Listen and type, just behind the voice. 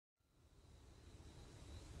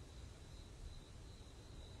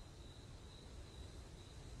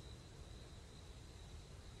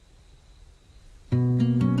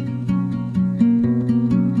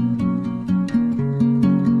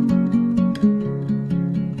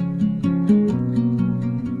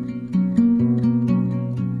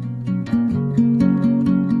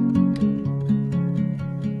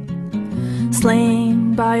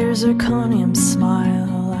your zirconium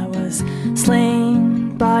smile. I was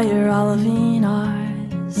slain by your olivine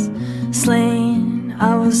eyes. Slain,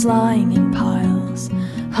 I was lying in piles,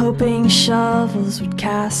 hoping shovels would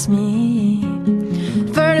cast me.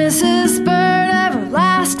 Furnaces burn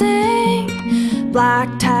everlasting, black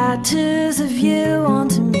tattoos of you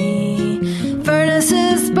onto me.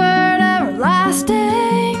 Furnaces burn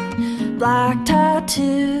everlasting, black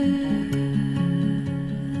tattoos.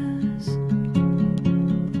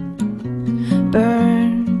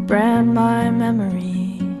 Burn, brand my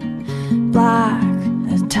memory, black,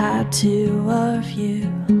 a tattoo of you.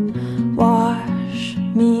 Wash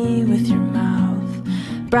me with your mouth,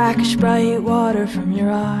 brackish bright water from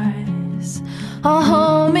your eyes. A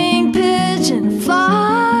homing pigeon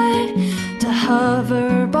fly to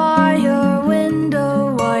hover by your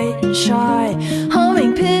window, white and shy.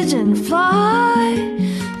 Homing pigeon fly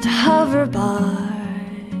to hover by.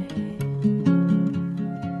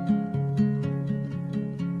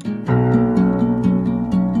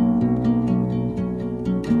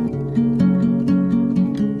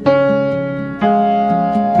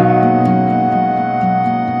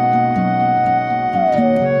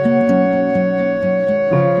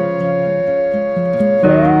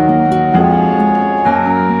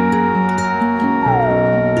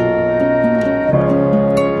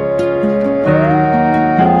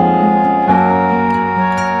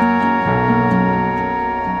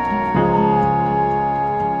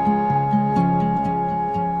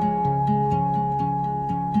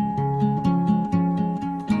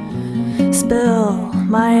 Spill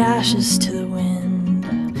my ashes to the wind.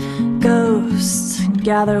 Ghosts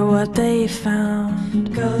gather what they found.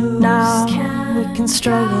 Now we can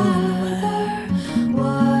struggle in the web.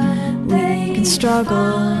 We can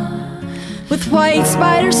struggle with white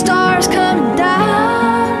spider stars coming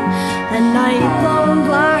down, and night blowing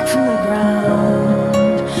black from the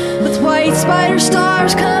ground. With white spider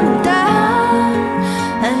stars coming down,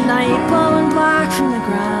 and night blowing black from the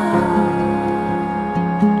ground.